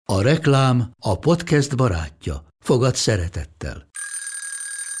A reklám a podcast barátja. Fogad szeretettel.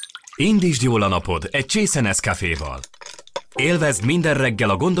 Indítsd jól a napod egy csésze Nescaféval. Élvezd minden reggel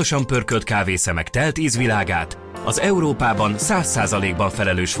a gondosan pörkölt kávészemek telt ízvilágát, az Európában 100%-ban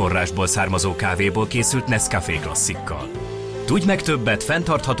felelős forrásból származó kávéból készült Nescafé klasszikkal. Tudj meg többet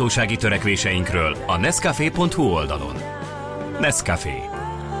fenntarthatósági törekvéseinkről a nescafé.hu oldalon. Nescafé.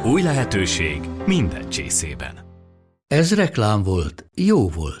 Új lehetőség minden csészében. Ez reklám volt, jó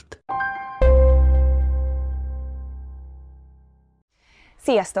volt.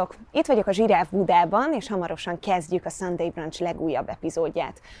 Sziasztok! Itt vagyok a Zsiráf Budában, és hamarosan kezdjük a Sunday Brunch legújabb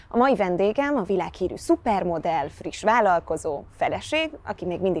epizódját. A mai vendégem a világhírű szupermodell, friss vállalkozó, feleség, aki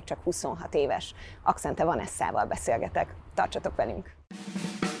még mindig csak 26 éves. Axente Vanessával beszélgetek. Tartsatok velünk!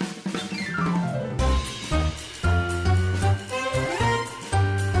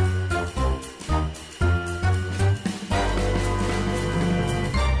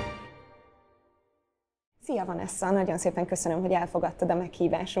 Szia Vanessa! Nagyon szépen köszönöm, hogy elfogadtad a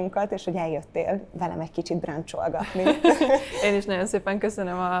meghívásunkat, és hogy eljöttél velem egy kicsit bruncholgatni. Én is nagyon szépen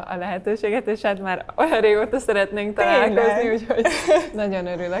köszönöm a lehetőséget, és hát már olyan régóta szeretnénk találkozni, úgyhogy nagyon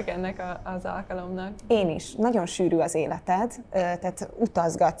örülök ennek az alkalomnak. Én is. Nagyon sűrű az életed, tehát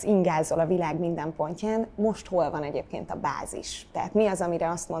utazgatsz, ingázol a világ minden pontján. Most hol van egyébként a bázis? Tehát mi az, amire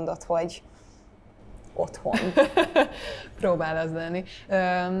azt mondod, hogy otthon? Próbál az lenni.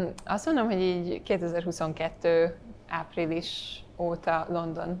 Azt mondom, hogy így 2022. április óta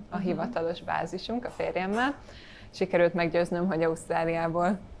London a hivatalos bázisunk a férjemmel. Sikerült meggyőznöm, hogy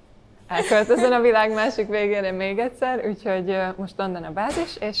Ausztráliából elköltözön a világ másik végére még egyszer, úgyhogy most London a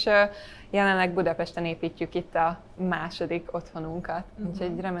bázis, és jelenleg Budapesten építjük itt a második otthonunkat.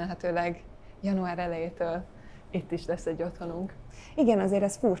 Úgyhogy remélhetőleg január elejétől itt is lesz egy otthonunk. Igen, azért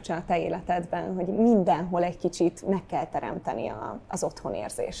ez furcsa a te életedben, hogy mindenhol egy kicsit meg kell teremteni az otthon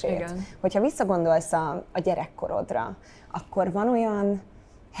érzését. Igen. Hogyha visszagondolsz a gyerekkorodra, akkor van olyan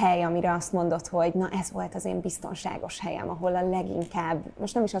hely, amire azt mondod, hogy na ez volt az én biztonságos helyem, ahol a leginkább,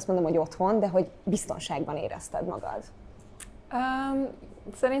 most nem is azt mondom, hogy otthon, de hogy biztonságban érezted magad?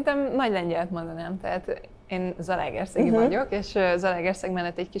 Szerintem Nagylengyelt mondanám, tehát én zalaegerszegi vagyok, és Zalaegerszeg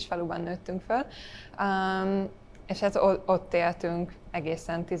mellett egy kis faluban nőttünk föl, és hát ott éltünk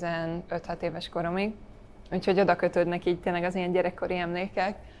egészen 15-6 éves koromig, úgyhogy oda kötődnek így tényleg az ilyen gyerekkori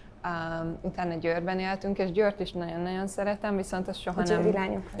emlékek. Utána Győrben éltünk, és Győrt is nagyon-nagyon szeretem, viszont az soha nem... Győri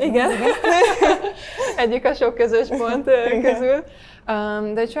lányok. Igen. Egyik a sok közös pont közül.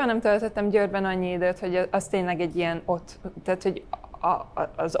 De soha nem töltöttem Győrben annyi időt, hogy az tényleg egy ilyen tehát hogy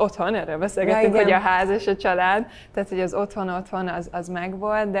az otthon, erről beszélgettünk, hogy a ház és a család, tehát hogy az otthon az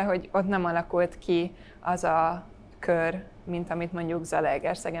megvolt, de hogy ott nem alakult ki az a kör, mint amit mondjuk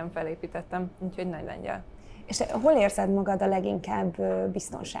Zalaegerszegen felépítettem, úgyhogy Nagylengyel. És hol érzed magad a leginkább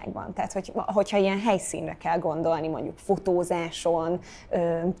biztonságban? Tehát, hogyha ilyen helyszínre kell gondolni, mondjuk fotózáson,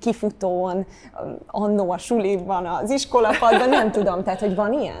 kifutón, annó a suliban, az iskolapadban, nem tudom, tehát, hogy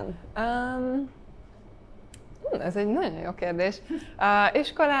van ilyen? Ez egy nagyon jó kérdés.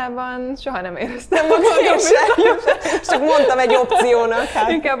 Iskolában soha nem éreztem magam. Csak mondtam egy opciónak. Hát.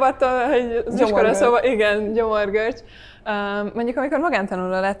 Inkább attól, hogy az iskola szóval, igen, gyomorgörcs. Mondjuk, amikor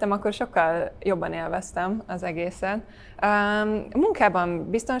magántanuló lettem, akkor sokkal jobban élveztem az egészet. Munkában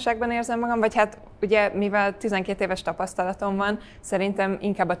biztonságban érzem magam, vagy hát ugye, mivel 12 éves tapasztalatom van, szerintem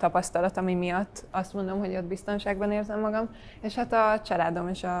inkább a tapasztalat, ami miatt azt mondom, hogy ott biztonságban érzem magam, és hát a családom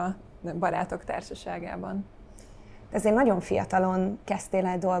és a barátok társaságában. Ezért nagyon fiatalon kezdtél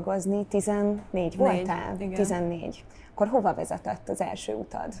el dolgozni, 14 voltál? Igen. 14. Akkor hova vezetett az első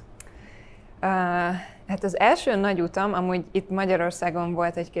utad? Hát az első nagy utam, amúgy itt Magyarországon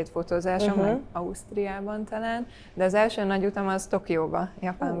volt egy-két fotózásom, meg Ausztriában talán, de az első nagy utam az Tokióba,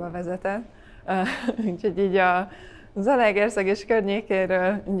 Japánba vezetett. Úgyhogy így a Zalaegerszeg és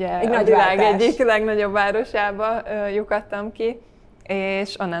környékéről ugye a világ egyik legnagyobb városába lyukadtam ki,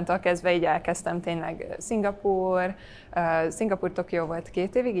 és onnantól kezdve így elkezdtem tényleg Szingapúr, Tokió volt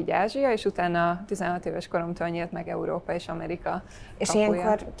 2 évig, így Ázsia, és utána 16 éves koromtól nyílt meg Európa és Amerika És kapuja.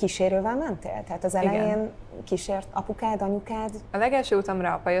 Ilyenkor kísérővel mentél? Tehát az elején kísért apukád, anyukád? A legelső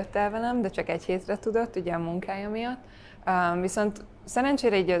utamra apa jött el velem, de csak 1 hétre tudott, ugye a munkája miatt. Viszont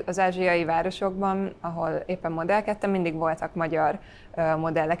szerencsére így az ázsiai városokban, ahol éppen modellkedtem, mindig voltak magyar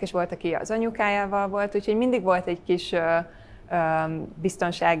modellek, és volt, aki az anyukájával volt, úgyhogy mindig volt egy kis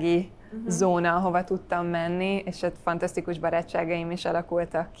biztonsági zóna, ahova tudtam menni, és hát fantasztikus barátságaim is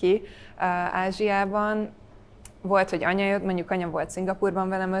alakultak ki Ázsiában. Volt, hogy anya jött, mondjuk anya volt Szingapúrban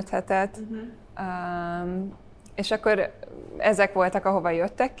velem 5 hetet, és akkor ezek voltak, ahova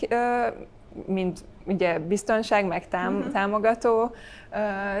jöttek, mind ugye biztonság, meg támogató,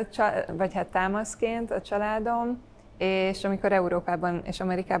 vagy hát támaszként a családom, és amikor Európában és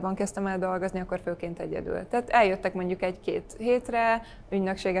Amerikában kezdtem el dolgozni, akkor főként egyedül. Tehát eljöttek mondjuk 1-2 hétre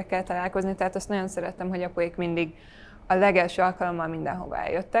ügynökségekkel találkozni, tehát azt nagyon szerettem, hogy apuék mindig a legelső alkalommal mindenhova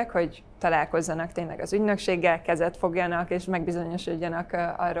eljöttek, hogy találkozzanak tényleg az ügynökséggel, kezet fogjanak, és megbizonyosodjanak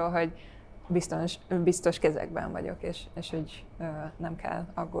arról, hogy biztos kezekben vagyok, és hogy nem kell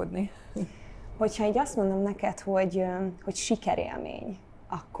aggódni. Hogyha így azt mondom neked, hogy sikerélmény,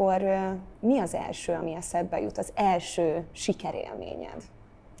 akkor mi az első, ami eszedbe jut, az első sikerélményed?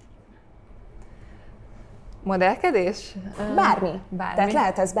 Modellkedés? Bármi. Tehát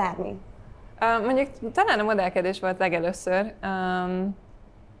lehet ez bármi. Mondjuk talán a modellkedés volt legelőször,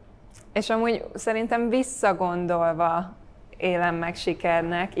 és amúgy szerintem visszagondolva élem meg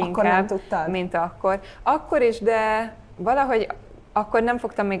sikernek inkább, mint akkor. Akkor is, de valahogy akkor nem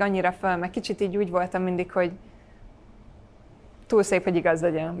fogtam még annyira föl, meg kicsit így úgy voltam mindig, hogy túl szép, hogy igaz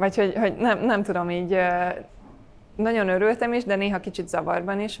legyen. Vagy hogy nem tudom, így nagyon örültem is, de néha kicsit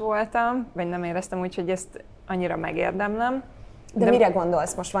zavarban is voltam, vagy nem éreztem úgy, hogy ezt annyira megérdemlem. De mire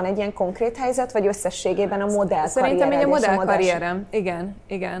gondolsz? Most van egy ilyen konkrét helyzet, vagy összességében a modell Szerintem így a modell karrierem,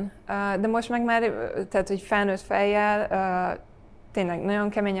 igen. De most meg már, tehát hogy felnőtt fejjel, tényleg nagyon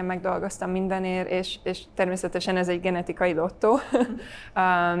keményen megdolgoztam mindenért, és természetesen ez egy genetikai lottó,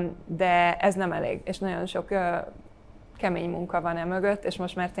 de ez nem elég, és nagyon sok kemény munka van mögött, és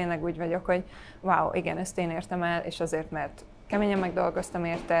most már tényleg úgy vagyok, hogy wow, igen, ezt én értem el, és azért, mert keményen megdolgoztam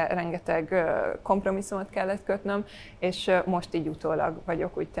érte, rengeteg kompromisszumot kellett kötnöm, és most így utólag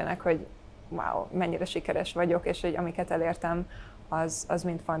vagyok úgy tényleg, hogy wow, mennyire sikeres vagyok, és hogy amiket elértem, az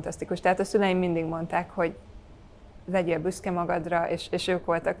mind fantasztikus. Tehát a szüleim mindig mondták, hogy legyél büszke magadra, és ők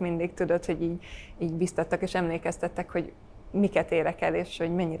voltak mindig, tudod, hogy így biztattak és emlékeztettek, hogy miket érek el, és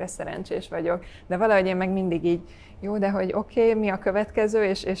hogy mennyire szerencsés vagyok. De valahogy én meg mindig így, jó, de hogy oké, mi a következő,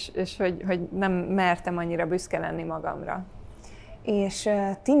 és hogy nem mertem annyira büszke lenni magamra. És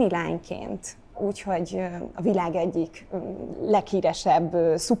tini lányként, úgyhogy a világ egyik leghíresebb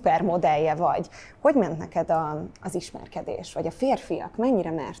szupermodellje vagy, hogy ment neked az ismerkedés? Vagy a férfiak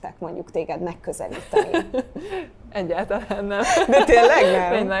mennyire mertek mondjuk téged megközelíteni? Egyáltalán nem. De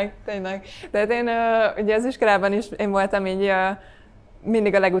tényleg nem? Tényleg. Tehát én ugye az iskolában is én voltam így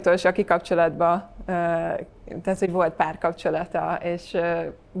mindig a legutolsó, aki kapcsolatban, tehát hogy volt párkapcsolata, és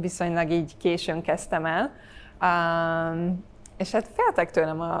viszonylag így későn kezdtem el. És hát féltek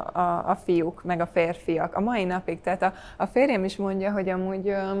tőlem a fiúk, meg a férfiak a mai napig. Tehát a férjem is mondja, hogy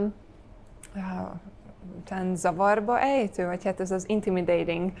amúgy talán zavarba ejtő, vagy hát ez az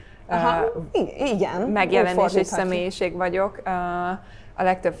intimidating igen, megjelenés és személyiség vagyok. A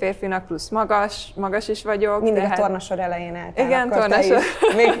legtöbb férfinak, plusz magas is vagyok. Mindig a tornasor elején álltál. Igen, tornasor.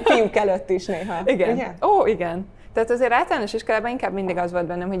 Még fiúk előtt is néha. Igen. Ugye? Ó, igen. Tehát azért általános iskolában inkább mindig az volt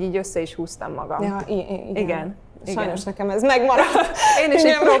bennem, hogy így össze is húztam magam. Ja, igen. Sajnos nekem ez megmaradt. Én is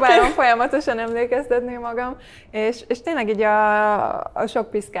így próbálom folyamatosan emlékeztetni magam, és tényleg így a sok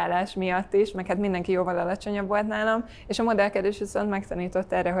piszkálás miatt is, meg hát mindenki jóval alacsonyabb volt nálam, és a modellkedés viszont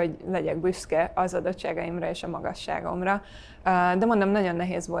megtanított erre, hogy legyek büszke az adottságaimra és a magasságomra. De mondom, nagyon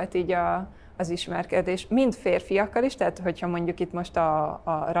nehéz volt így az ismerkedés, mind férfiakkal is, tehát hogyha mondjuk itt most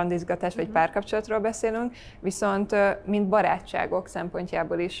a randizgatás vagy párkapcsolatról beszélünk, viszont mind barátságok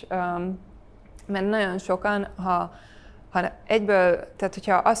szempontjából is, mert nagyon sokan, ha egyből, tehát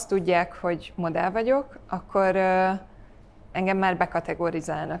hogyha azt tudják, hogy modell vagyok, akkor engem már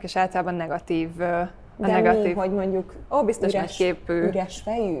bekategorizálnak, és általában negatív. Mi, hogy mondjuk biztos nagyképű. Üres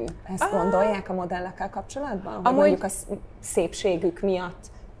fejű? Ezt gondolják a modellekkel kapcsolatban? Hogy mondjuk a szépségük miatt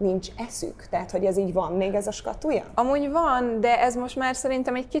nincs eszük? Tehát, hogy ez így van még ez a skatúja? Amúgy van, de ez most már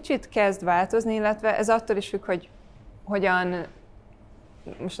szerintem egy kicsit kezd változni, illetve ez attól is függ, hogy hogyan,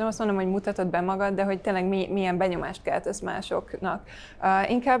 most nem azt mondom, hogy mutatod be magad, de hogy tényleg milyen benyomást keltesz másoknak.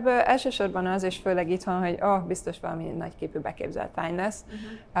 Inkább elsősorban az, és főleg itthon, hogy biztos valami nagyképű beképzelt lány lesz,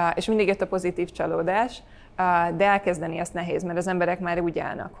 és mindig jött a pozitív csalódás, de elkezdeni azt nehéz, mert az emberek már úgy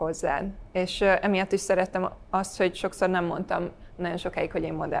állnak hozzád. És emiatt is szerettem azt, hogy sokszor nem mondtam nagyon sokáig, hogy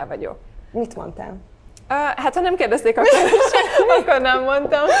én modell vagyok. Mit mondtál? Hát ha nem kérdezték, akkor nem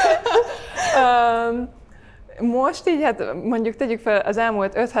mondtam. Most így, hát mondjuk tegyük fel az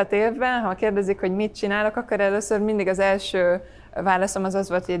elmúlt 5-6 évben, ha kérdezik, hogy mit csinálok, akkor először mindig az első válaszom az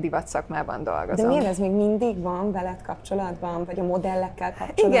volt, hogy a divat szakmában dolgozom. De miért ez még mindig van veled kapcsolatban, vagy a modellekkel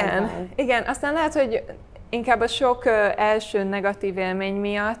kapcsolatban? Igen. Aztán lehet, hogy inkább a sok első negatív élmény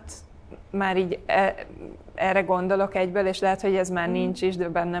miatt már így erre gondolok egyből, és lehet, hogy ez már nincs is, de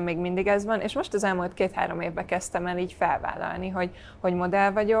bennem még mindig ez van. És most az elmúlt 2-3 évben kezdtem el így felvállalni, hogy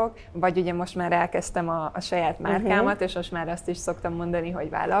modell vagyok, vagy ugye most már elkezdtem a saját márkámat, és most már azt is szoktam mondani, hogy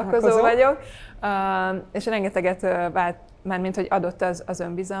vállalkozó vagyok. És rengeteget vált, mármint hogy adott az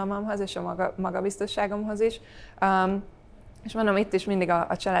önbizalmamhoz, és a magabiztosságomhoz is. És mondom, itt is mindig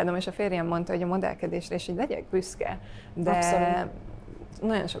a családom és a férjem mondta, hogy a modellkedésre is így legyek büszke, de abszolút.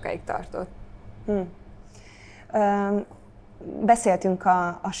 Nagyon sokáig tartott. Beszéltünk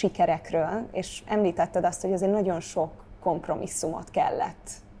a sikerekről, és említetted azt, hogy azért nagyon sok kompromisszumot kellett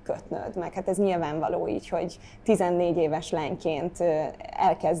kötnöd meg. Hát ez nyilvánvaló így, hogy 14 éves lányként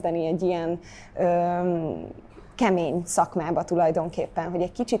elkezdeni egy ilyen kemény szakmába tulajdonképpen, hogy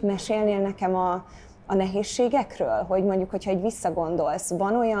egy kicsit mesélnél nekem a nehézségekről, hogy mondjuk, hogyha így visszagondolsz,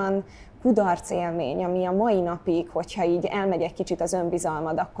 van olyan kudarc élmény, ami a mai napig, hogyha így elmegy egy kicsit az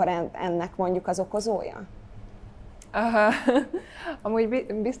önbizalmad, akkor ennek mondjuk az okozója? Amúgy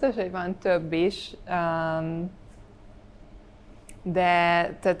biztos, hogy van több is, de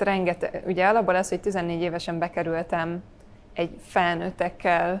tehát rengeteg, ugye alapból az, hogy 14 évesen bekerültem egy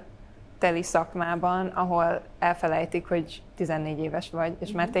felnőttekkel teli szakmában, ahol elfelejtik, hogy 14 éves vagy,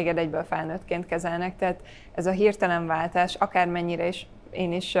 és már téged egyből felnőttként kezelnek, tehát ez a hirtelen váltás, akármennyire is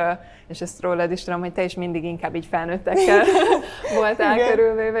én is, és ezt rólad is tudom, hogy te is mindig inkább így felnőttekkel voltál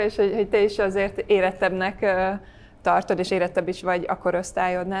körülvéve, és hogy te is azért érettebbnek tartod, és érettebb is vagy a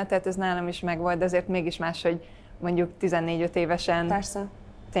korosztályodnál, tehát ez nálam is megvolt, de azért mégis más, hogy mondjuk 14-5 évesen persze.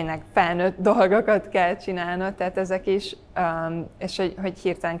 Tényleg felnőtt dolgokat kell csinálnod, tehát ezek is, és hogy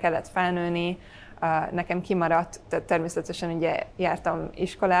hirtelen kellett felnőni, nekem kimaradt, tehát természetesen ugye jártam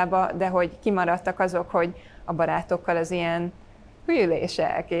iskolába, de hogy kimaradtak azok, hogy a barátokkal az ilyen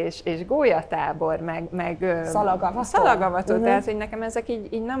hűlések, és gólyatábor, meg szalagavató, tehát hogy nekem ezek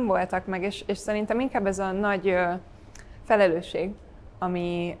így nem voltak meg, és szerintem inkább ez a nagy felelősség,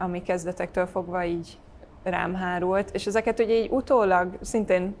 ami kezdetektől fogva így rám hárult, és ezeket ugye így utólag,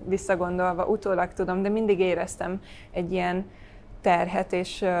 szintén visszagondolva, utólag tudom, de mindig éreztem egy ilyen terhet,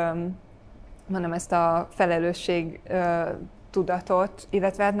 és mondom ezt a felelősség tudatot,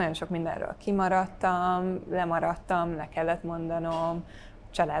 illetve hát nagyon sok mindenről kimaradtam, lemaradtam, le kellett mondanom,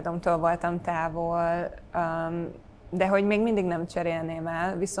 családomtól voltam távol, de hogy még mindig nem cserélném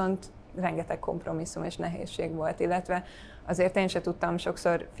el, viszont rengeteg kompromisszum és nehézség volt, illetve azért én sem tudtam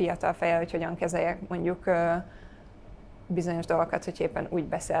sokszor fiatal fejjel, hogy hogyan kezeljek mondjuk bizonyos dolgokat, hogy éppen úgy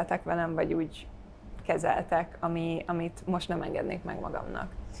beszéltek velem, vagy úgy kezeltek, amit most nem engednék meg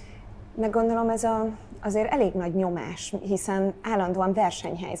magamnak. Meg gondolom ez azért elég nagy nyomás, hiszen állandóan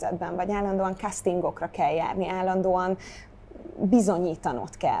versenyhelyzetben vagy, állandóan castingokra kell járni, állandóan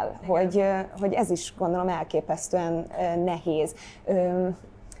bizonyítanod kell, hogy ez is gondolom elképesztően nehéz.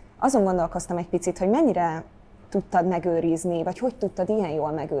 Azon gondolkoztam egy picit, hogy mennyire tudtad megőrizni, vagy hogy tudtad ilyen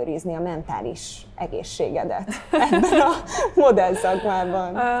jól megőrizni a mentális egészségedet ebben a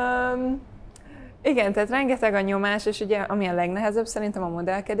modellszakmában? Igen, tehát rengeteg a nyomás, és ugye ami a legnehezebb szerintem a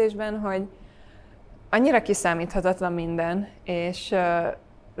modellkedésben, hogy annyira kiszámíthatatlan minden, és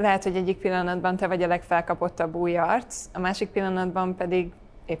lehet, hogy egyik pillanatban te vagy a legfelkapottabb új arc, a másik pillanatban pedig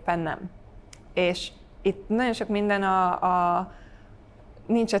éppen nem. És itt nagyon sok minden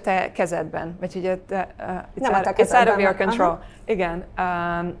nincs a te kezedben, vagy ugye it's out of your control. Aha. Igen,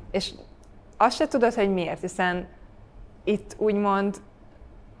 és azt se tudod, hogy miért, hiszen itt úgymond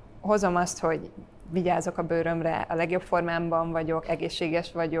hozom azt, hogy vigyázok a bőrömre, a legjobb formámban vagyok,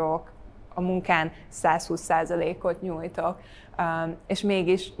 egészséges vagyok, a munkán 120%-ot nyújtok, és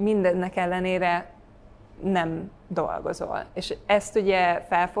mégis mindennek ellenére nem dolgozol. És ezt ugye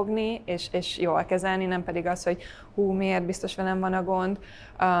felfogni, és jól kezelni, nem pedig az, hogy miért biztos velem van a gond.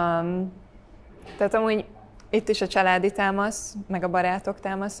 Tehát amúgy itt is a családi támasz, meg a barátok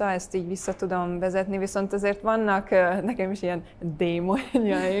támasza, ezt így vissza tudom vezetni, viszont azért vannak nekem is ilyen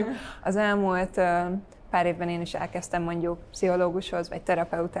démonjaim. Az elmúlt pár évben én is elkezdtem mondjuk pszichológushoz vagy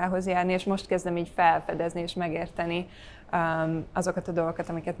terapeutához járni, és most kezdem így felfedezni és megérteni azokat a dolgokat,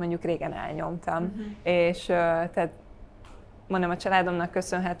 amiket mondjuk régen elnyomtam. És tehát mondom, a családomnak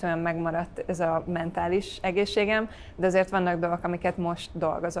köszönhetően megmaradt ez a mentális egészségem, de azért vannak dolgok, amiket most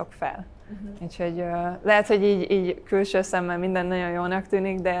dolgozok fel. Úgyhogy lehet, hogy így külső szemmel minden nagyon jónak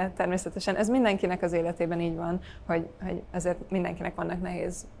tűnik, de természetesen ez mindenkinek az életében így van, hogy azért mindenkinek vannak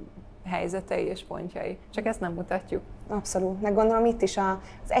nehéz helyzetei és pontjai. Csak ezt nem mutatjuk. Abszolút. Meg gondolom itt is az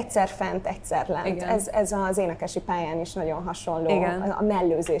egyszer fent, egyszer lent. Ez az énekesi pályán is nagyon hasonló. Igen. A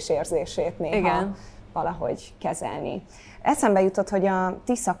mellőzés érzését néha valahogy kezelni. Eszembe jutott, hogy a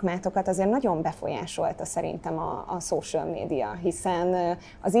ti szakmátokat azért nagyon befolyásolta szerintem a social media, hiszen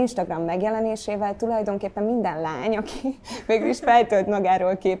az Instagram megjelenésével tulajdonképpen minden lány, aki végül is feltölt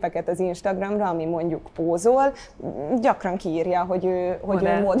magáról képeket az Instagramra, ami mondjuk pózol, gyakran kiírja, hogy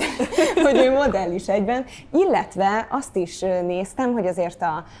ő modell is egyben, illetve azt is néztem, hogy azért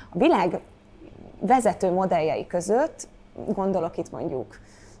a világ vezető modelljei között, gondolok itt mondjuk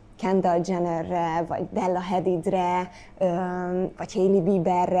Kendall Jennerre, vagy Bella Hadidre, vagy Hailey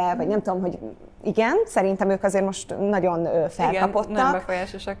Bieberre, vagy nem tudom, hogy igen, szerintem ők azért most nagyon felkapottak. Igen, nem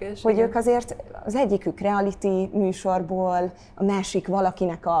befolyásosak is. Hogy ők azért az egyikük reality műsorból, a másik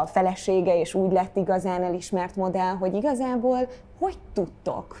valakinek a felesége, és úgy lett igazán elismert modell, hogy igazából hogy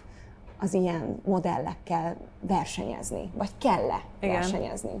tudtok az ilyen modellekkel versenyezni? Vagy kell-e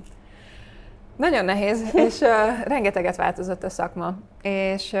versenyezni? Nagyon nehéz, és rengeteget változott a szakma.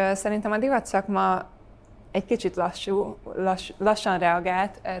 És szerintem a divat szakma egy kicsit lassan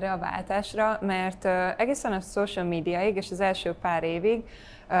reagált erre a váltásra, mert egészen a social mediaig és az első pár évig,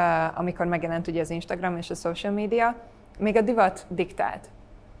 amikor megjelent ugye az Instagram és a social media, még a divat diktált.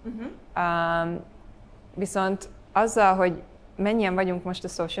 Viszont azzal, hogy mennyien vagyunk most a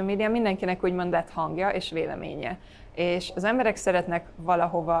social media, mindenkinek úgymond lett hangja és véleménye. És az emberek szeretnek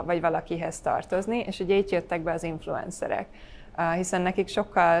valahova vagy valakihez tartozni, és ugye így jöttek be az influencerek, hiszen nekik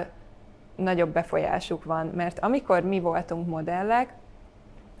sokkal nagyobb befolyásuk van, mert amikor mi voltunk modellek,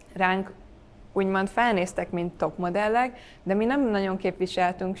 ránk úgymond felnéztek, mint top modellek, de mi nem nagyon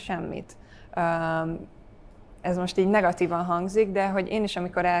képviseltünk semmit. Ez most így negatívan hangzik, de hogy én is,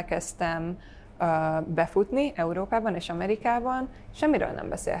 amikor elkezdtem befutni Európában és Amerikában, semmiről nem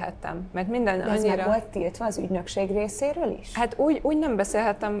beszélhettem. Mert minden de ez meg volt tiltva az ügynökség részéről is? Hát úgy nem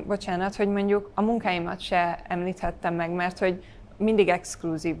beszélhettem, bocsánat, hogy mondjuk a munkáimat se említhettem meg, mert hogy mindig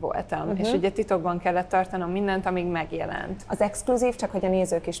exkluzív voltam, és ugye titokban kellett tartanom mindent, amíg megjelent. Az exkluzív, csak hogy a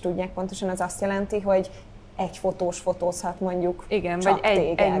nézők is tudják pontosan, az azt jelenti, hogy egy fotós fotózhat mondjuk. Igen, csak vagy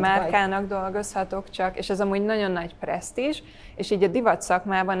téged, egy márkának dolgozhatok csak, és ez amúgy nagyon nagy presztízs, és így a divat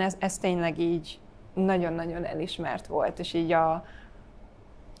szakmában ez tényleg így nagyon-nagyon elismert volt, és így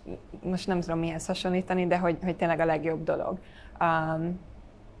most nem tudom mihez hasonlítani, de hogy tényleg a legjobb dolog.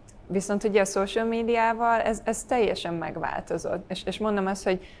 Viszont ugye a social médiával ez teljesen megváltozott, és mondom azt,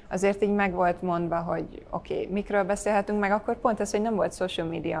 hogy azért így meg volt mondva, hogy oké, mikről beszélhetünk, meg akkor pont ez, hogy nem volt social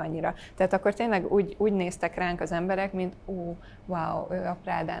media annyira. Tehát akkor tényleg úgy néztek ránk az emberek, mint wow, ő a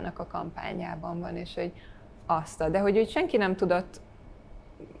Prádának a kampányában van, és hogy de hogy úgy senki nem tudott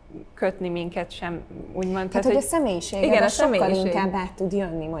kötni minket sem, úgymond. Tehát, hogy a személyiséged sokkal inkább át tud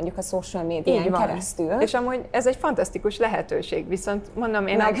jönni mondjuk a social médián keresztül. És amúgy ez egy fantasztikus lehetőség, viszont mondom,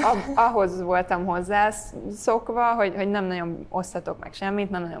 én ahhoz voltam hozzászokva, hogy nem nagyon oszthatok meg semmit,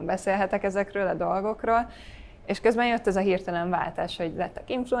 nem nagyon beszélhetek ezekről a dolgokról, és közben jött ez a hirtelen váltás, hogy lettek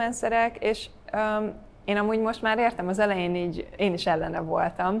influencerek, és én amúgy most már értem, az elején így én is ellene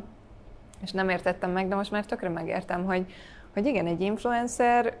voltam, és nem értettem meg, de most már tökre megértem, hogy igen, egy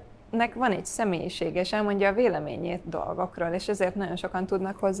influencernek van egy személyisége, és elmondja a véleményét dolgokról, és ezért nagyon sokan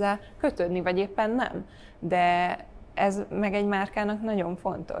tudnak hozzá kötődni, vagy éppen nem. De ez meg egy márkának nagyon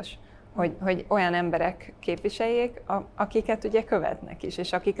fontos, hogy olyan emberek képviseljék, akiket ugye követnek is,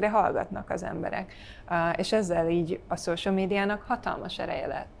 és akikre hallgatnak az emberek. És ezzel így a social médiának hatalmas ereje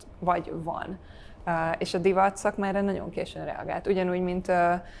lett, vagy van. És a divat szakmára nagyon későn reagált. Ugyanúgy, mint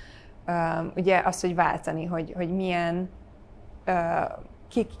ugye az, hogy váltani, hogy milyen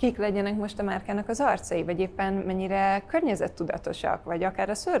kik legyenek most a márkának az arcai, vagy éppen mennyire környezettudatosak, vagy akár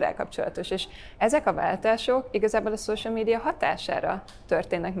a szőrrel kapcsolatos. És ezek a váltások igazából a social media hatására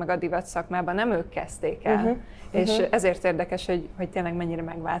történnek meg a divat szakmában, nem ők kezdték el. És ezért érdekes, hogy tényleg mennyire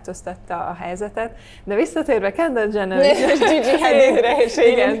megváltoztatta a helyzetet. De visszatérve Kendall Jenner és Gigi Hadidre is.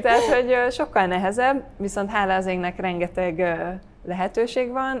 Igen, tehát hogy sokkal nehezebb, viszont hála az égnek rengeteg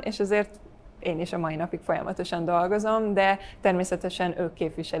lehetőség van, és azért én is a mai napig folyamatosan dolgozom, de természetesen ők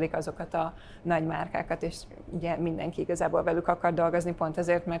képviselik azokat a nagy márkákat, és ugye mindenki igazából velük akar dolgozni, pont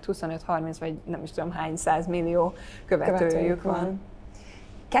ezért, mert 25-30 vagy nem is tudom hány 100 millió követőjük van.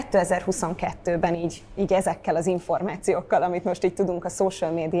 2022-ben így ezekkel az információkkal, amit most így tudunk a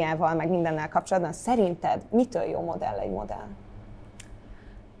social médiával, meg mindennel kapcsolatban, szerinted mitől jó modell egy modell?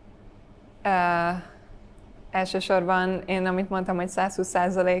 Elsősorban én, amit mondtam, hogy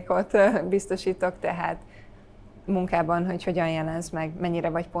 120%-ot biztosítok, tehát munkában, hogy hogyan jelensz meg, mennyire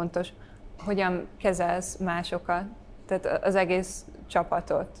vagy pontos, hogyan kezelsz másokat, tehát az egész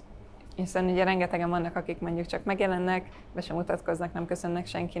csapatot. Hiszen ugye rengetegen vannak, akik mondjuk csak megjelennek, be sem mutatkoznak, nem köszönnek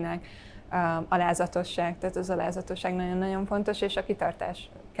senkinek. Alázatosság, tehát az alázatosság nagyon-nagyon fontos, és a kitartás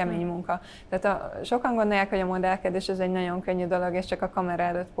kemény munka. Tehát sokan gondolják, hogy a modellkedés ez egy nagyon könnyű dolog, és csak a kamera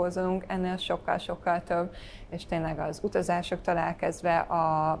előtt pózolunk, ennél sokkal-sokkal több, és tényleg az utazásoktól elkezdve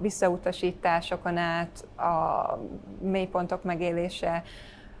a visszautasításokon át, a mélypontok megélése,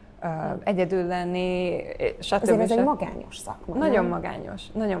 egyedül lenni, stb. Azért ez egy magányos szakma.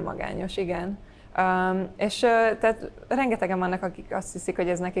 Nagyon magányos, igen. És tehát rengetegen vannak, akik azt hiszik, hogy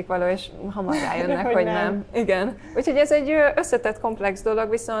ez nekik való, és hamar rájönnek, hogy nem. Igen. Úgyhogy ez egy összetett, komplex dolog,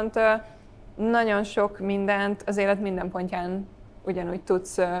 viszont nagyon sok mindent az élet minden pontján ugyanúgy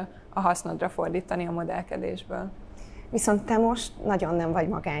tudsz a hasznodra fordítani a modellkedésből. Viszont te most nagyon nem vagy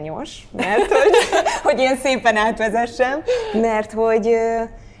magányos, mert hogy én szépen átvezessem, mert hogy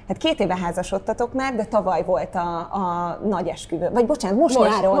hát 2 éve házasodtatok már, de tavaly volt a nagy esküvő. Vagy bocsánat,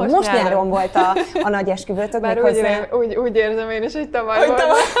 most nyáron volt a nagy esküvőtök. Bár úgy érzem én is, hogy tavaly volt.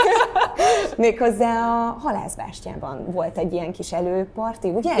 Méghozzá a Halászbástyában volt egy ilyen kis előparti,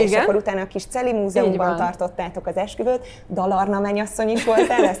 ugye? Igen? És akkor utána a kis Celi múzeumban tartottátok az esküvőt. Dalarna mennyasszony is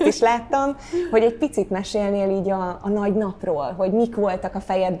voltál, ezt is láttam. Hogy egy picit mesélnél így a nagy napról, hogy mik voltak a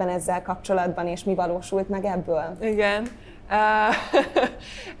fejedben ezzel kapcsolatban, és mi valósult meg ebből? Igen.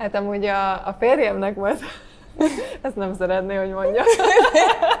 Hát amúgy a férjemnek volt, ezt nem szeretné, hogy mondja.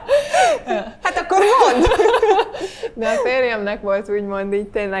 Hát akkor mondd! De a férjemnek volt úgymond így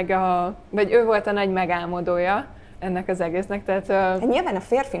tényleg vagy ő volt a nagy megálmodója ennek az egésznek. Tehát, nyilván a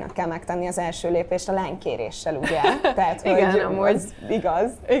férfinak kell megtenni az első lépést a lánykéréssel, ugye? Tehát, igen, hogy amúgy. az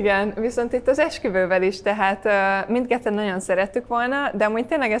igaz. Igen, viszont itt az esküvővel is, tehát mindketten nagyon szerettük volna, de amúgy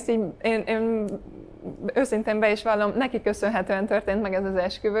tényleg ezt így én őszintén be is vallom, neki köszönhetően történt meg ez az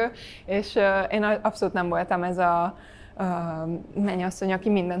esküvő, és én abszolút nem voltam ez a mennyasszony, aki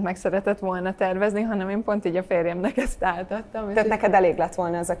mindent meg szeretett volna tervezni, hanem én pont így a férjemnek ezt átadtam. Tehát neked elég lett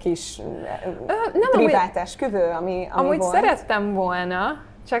volna az a kis privát esküvő, ami amúgy volt? Szerettem volna,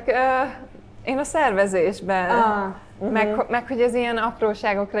 csak én a szervezésben, meg hogy ez ilyen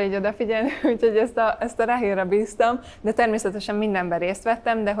apróságokra így odafigyelni, úgyhogy ezt a Rahilra bíztam, de természetesen mindenben részt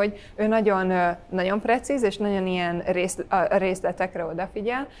vettem, de hogy ő nagyon precíz, és nagyon ilyen részletekre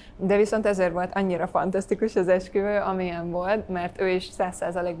odafigyel, de viszont ezért volt annyira fantasztikus az esküvő, amilyen volt, mert ő is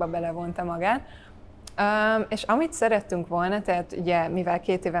 100%-ban belevonta magát. És amit szerettünk volna, tehát ugye mivel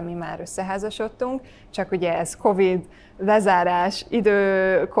 2 éve mi már összeházasodtunk, csak ugye ez Covid, lezárás,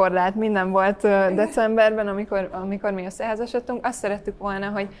 időkorlát, minden volt decemberben, amikor mi összeházasodtunk, azt szerettük volna,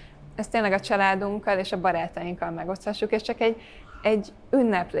 hogy ezt tényleg a családunkkal és a barátainkkal megoszthassuk, és csak egy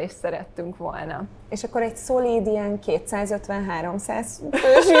ünneplést szerettünk volna. És akkor egy szolíd ilyen 250-300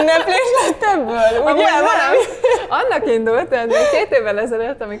 fős ünneplés lett ebből, ugye? Annak indult, tehát még 2 évvel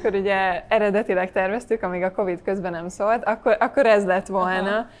ezelőtt, amikor ugye eredetileg terveztük, amíg a Covid közben nem szólt, akkor ez lett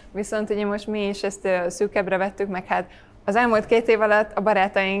volna. Aha. Viszont ugye most mi is ezt szűkebbre vettük, meg hát az elmúlt 2 év alatt a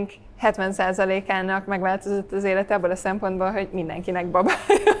barátaink 70%-ának megváltozott az élete abból a szempontból, hogy mindenkinek babája.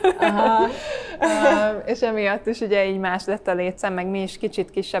 És emiatt is ugye így más lett a létszám, meg mi is kicsit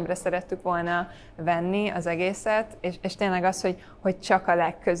kisebbre szerettük volna venni az egészet, és tényleg az, hogy csak a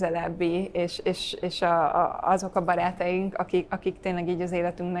legközelebbi, és azok a barátaink, akik tényleg így az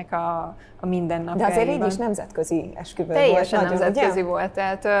életünknek a mindennapjaiban. De azért így is nemzetközi esküvő volt. Teljesen nemzetközi volt,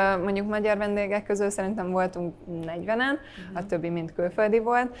 tehát mondjuk magyar vendégek közül szerintem voltunk 40-en, a többi mind külföldi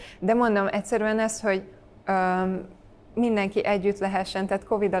volt, de mondom egyszerűen ez, hogy mindenki együtt lehessen, tehát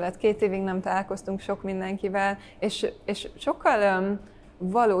Covid alatt 2 évig nem találkoztunk sok mindenkivel, és sokkal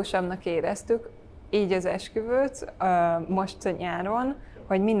valósabbnak éreztük így az esküvőt most nyáron,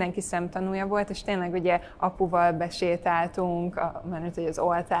 hogy mindenki szemtanúja volt, és tényleg ugye apuval besétáltunk, mert hogy az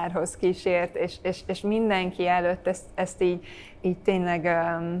oltárhoz kísért, és mindenki előtt ezt így tényleg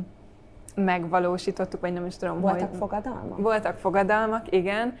megvalósítottuk, vagy nem is tudom, voltak fogadalmak? Voltak fogadalmak,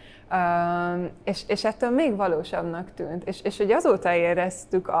 igen, és ettől még valósabbnak tűnt. És hogy azóta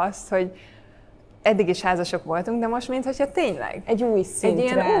éreztük azt, hogy eddig is házasok voltunk, de most mintha tényleg. Egy új szintre.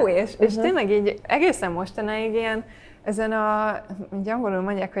 Egy ilyen új, és tényleg így egészen mostanáig ilyen, ezen így angolul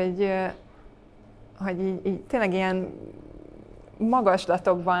mondják, hogy így tényleg ilyen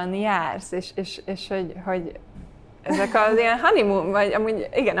magaslatokban jársz, és hogy ezek az ilyen honeymoon, vagy amúgy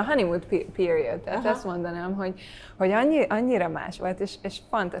igen, a honeymoon period, tehát azt mondanám, hogy annyira más volt, és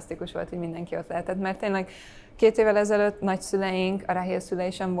fantasztikus volt, hogy mindenki ott lehetett, mert tényleg 2 évvel ezelőtt nagyszüleink, a Rahil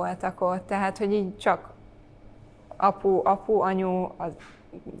szülei sem voltak ott, tehát hogy így csak apu, anyu, a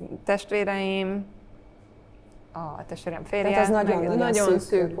testvéreim, a testvérem férje, az nagyon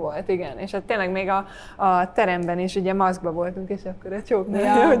szűk volt, igen. És hát tényleg még a teremben is ugye maszkba voltunk, és akkor a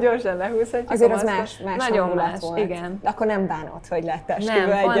csóknál, hogy gyorsan lehúzhatjuk. Azért az más nagyon más volt. Igen. De akkor nem bánod, hogy lett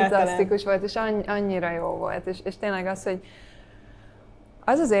esküvő egyáltalán. Fantasztikus volt, és annyira jó volt. És tényleg az, hogy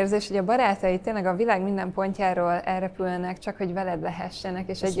az az érzés, hogy a barátai tényleg a világ minden pontjáról elrepülnek, csak hogy veled lehessenek,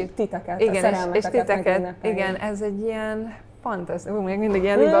 és együtt titeket, igen, és titeket, igen, ez egy ilyen fantasztikus, még mindig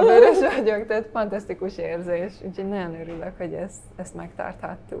ilyen libabőrös vagyok, tehát fantasztikus érzés, úgyhogy nagyon örülök, hogy ezt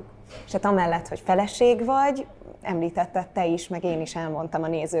megtarthattuk. És hát amellett, hogy feleség vagy, említetted te is, meg én is elmondtam a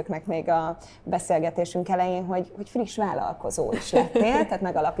nézőknek még a beszélgetésünk elején, hogy friss vállalkozó is lettél, tehát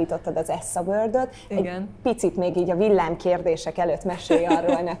megalapítottad az Ahhoz-ot. Egy picit még így a villámkérdések előtt mesélj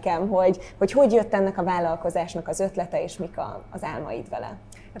arról nekem, hogy jött ennek a vállalkozásnak az ötlete, és mik az álmaid vele.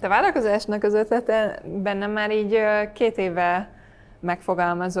 Hát a vállalkozásnak az ötlete bennem már így 2 éve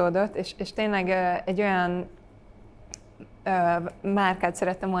megfogalmazódott, és tényleg egy olyan márkát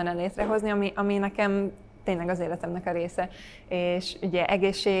szerettem volna létrehozni, ami nekem tényleg az életemnek a része, és ugye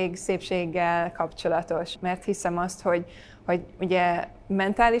egészség, szépséggel kapcsolatos, mert hiszem azt, hogy ugye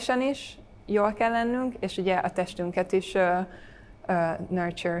mentálisan is jól kell lennünk, és ugye a testünket is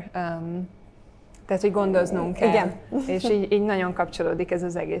nurture, tehát, hogy gondoznunk kell. Igen. És így nagyon kapcsolódik ez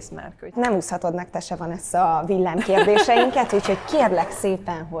az egész márka. Nem úszhatod meg te se, Vanessa, a villámkérdéseinket, úgyhogy kérlek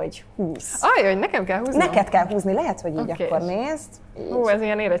szépen, hogy húzz. Hogy nekem kell húzni? Neked kell húzni, lehet, hogy így akkor nézd. Így. Ez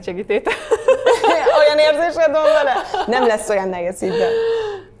ilyen érettségi tétel. Olyan érzésed van vele? Nem lesz olyan nehéz így, de...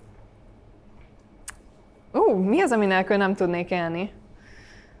 Mi az, ami nélkül nem tudnék élni?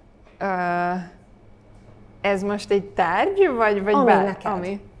 Ez most egy tárgy, vagy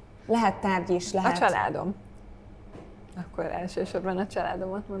ami? Lehet tárgy is, lehet. A családom. Akkor elsősorban a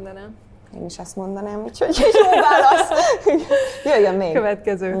családomat mondanám. Én is azt mondanám, úgyhogy jó válasz. Jöjjön még.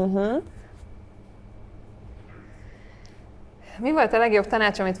 Következő. Mi volt a legjobb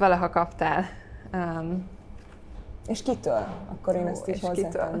tanács, amit valaha kaptál? És kitől? Akkor én ezt is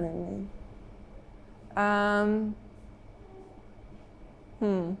hozzátenném.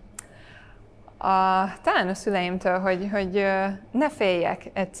 Talán a szüleimtől, hogy ne féljek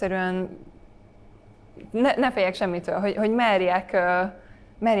egyszerűen, ne féljek semmitől, hogy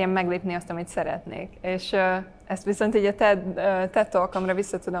merjem meglépni azt, amit szeretnék. És ezt viszont így a TED Talkomra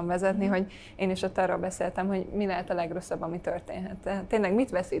vissza tudom vezetni, hogy én is ott arról beszéltem, hogy mi lehet a legrosszabb, ami történhet. Tehát tényleg mit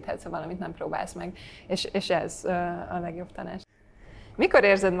veszíthetsz, ha valamit nem próbálsz meg, és ez a legjobb tanács. Mikor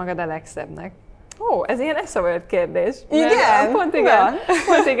érzed magad a legszebbnek? Ez ilyen Ahhoz kérdés. Igen?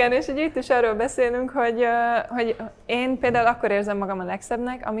 Pont igen, és itt is arról beszélünk, hogy én például akkor érzem magam a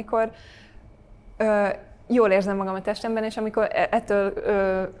legszebbnek, amikor jól érzem magam a testemben, és amikor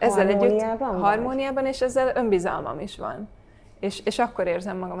ezzel együtt harmóniában, és ezzel önbizalmam is van. És akkor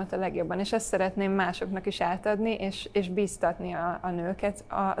érzem magamat a legjobban, és ezt szeretném másoknak is átadni, és bíztatni a nőket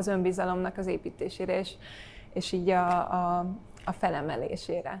az önbizalomnak az építésére, és így a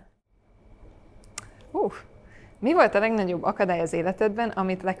felemelésére. Mi volt a legnagyobb akadály az életedben,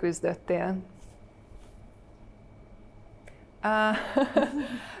 amit leküzdöttél?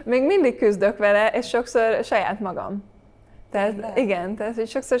 Még mindig küzdök vele, és sokszor saját magam. Tehát igen, tehát hogy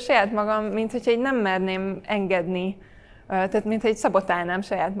sokszor saját magam, mint hogyha nem merném engedni, tehát mint hogy szabotálnám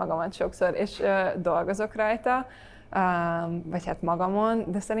saját magamat sokszor, és dolgozok rajta, vagy hát magamon,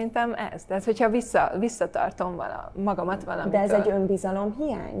 de szerintem ez. Tehát, hogyha visszatartom magamat valamitől. De ez egy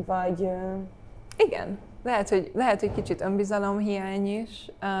önbizalomhiány, vagy... Igen, lehet, hogy kicsit önbizalomhiány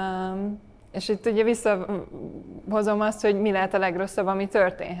is, és itt ugye visszahozom azt, hogy mi lehet a legrosszabb, ami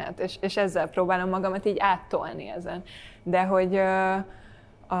történhet, és ezzel próbálom magamat így áttolni ezen. De hogy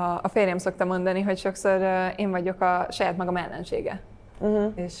a férjem szokta mondani, hogy sokszor én vagyok a saját magam ellensége.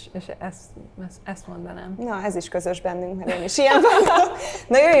 És ezt mondanám. Na, ez is közös bennünk, mert én is ilyen vagyok.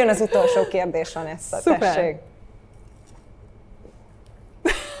 Na, jöjjön az utolsó kérdés, Vanessa, tessék.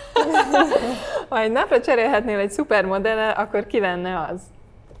 Ha egy napra cserélhetnél egy szupermodellel, akkor ki lenne az?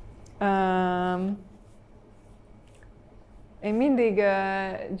 Én mindig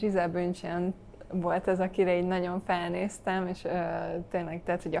Gisele Bündchen volt az, akire így nagyon felnéztem, és tényleg,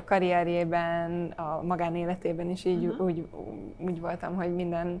 tehát, hogy a karrierjében, a magánéletében is így úgy voltam, hogy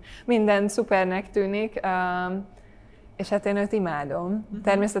minden szupernek tűnik, és hát én őt imádom.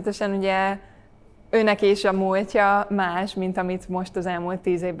 Természetesen ugye őnek is a múltja más, mint amit most az elmúlt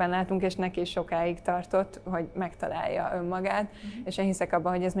 10 évben látunk, és neki is sokáig tartott, hogy megtalálja önmagát, és én hiszek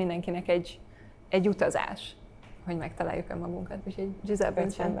abban, hogy ez mindenkinek egy utazás, hogy megtaláljuk önmagunkat. Úgyhogy Gisele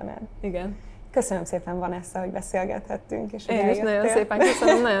Bündchen. Igen. Köszönöm szépen, Vanessa, hogy beszélgethettünk. És én is nagyon szépen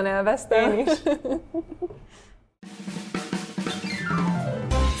köszönöm, nagyon élveztem. Én is.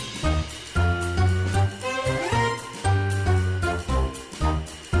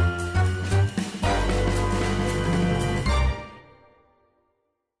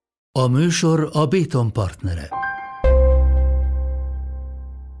 A műsor a Béton partnere.